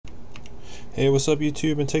Hey, what's up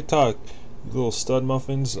YouTube and TikTok? You little stud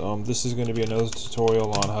muffins. This is going to be another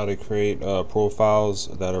tutorial on how to create profiles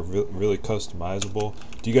that are really customizable.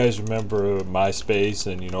 Do you guys remember MySpace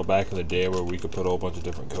and back in the day where we could put a whole bunch of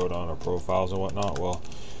different code on our profiles and whatnot? Well,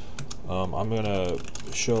 I'm going to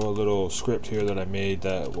show a little script here that I made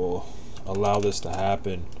that will allow this to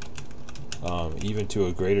happen even to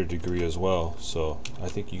a greater degree as well. So I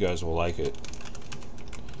think you guys will like it.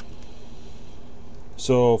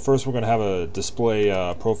 So first we're going to have a display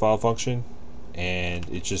profile function, and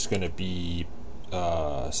it's just going to be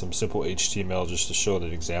some simple HTML just to show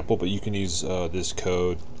an example, but you can use this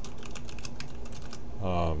code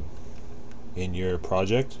in your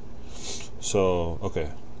project. So okay,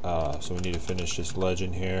 so we need to finish this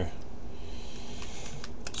legend here.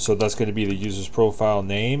 So that's going to be the user's profile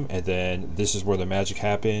name, and then this is where the magic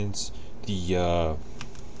happens. The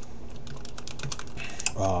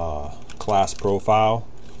class profile,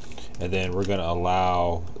 and then we're going to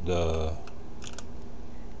allow the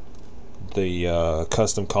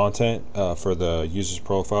custom content for the user's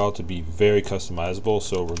profile to be very customizable.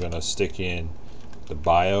 So we're going to stick in the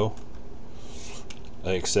bio,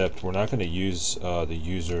 except we're not going to use the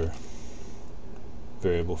user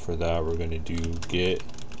variable for that. We're going to do get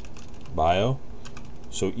bio.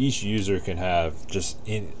 So each user can have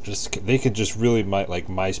they could just really like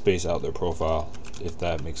MySpace out their profile, if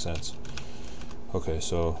that makes sense. Okay,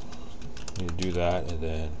 so you do that and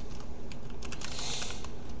then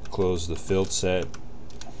close the field set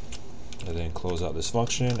and then close out this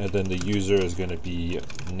function, and then the user is going to be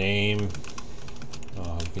name.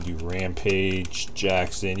 You can do Rampage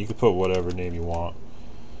Jackson, you can put whatever name you want,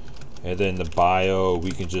 and then the bio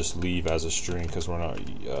we can just leave as a string because we're not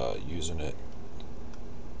using it.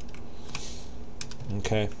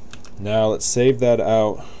 Okay, now let's save that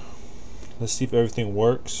out. Let's see if everything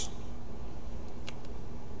works.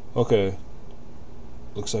 Okay,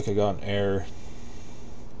 looks like I got an error.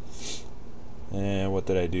 And what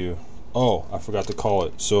did I do? Oh, I forgot to call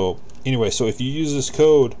it. So anyway, so if you use this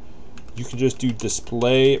code, you can just do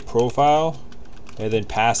display profile and then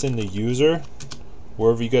pass in the user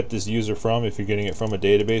wherever you got this user from, if you're getting it from a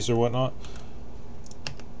database or whatnot,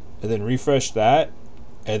 and then refresh that,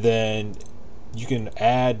 and then you can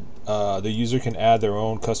add the user can add their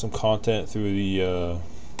own custom content through the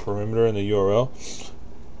parameter in the URL.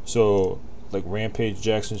 So like Rampage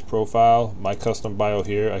Jackson's profile, my custom bio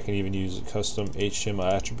here, I can even use custom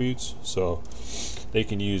HTML attributes, so they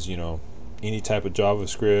can use any type of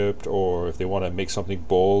JavaScript, or if they want to make something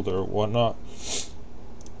bold or whatnot.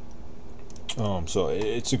 So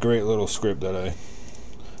it's a great little script that I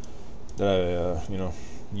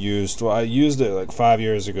used. Well, I used it like 5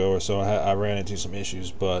 years ago or so. I ran into some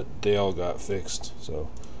issues, but they all got fixed. So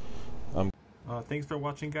thanks for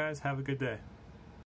watching, guys. Have a good day.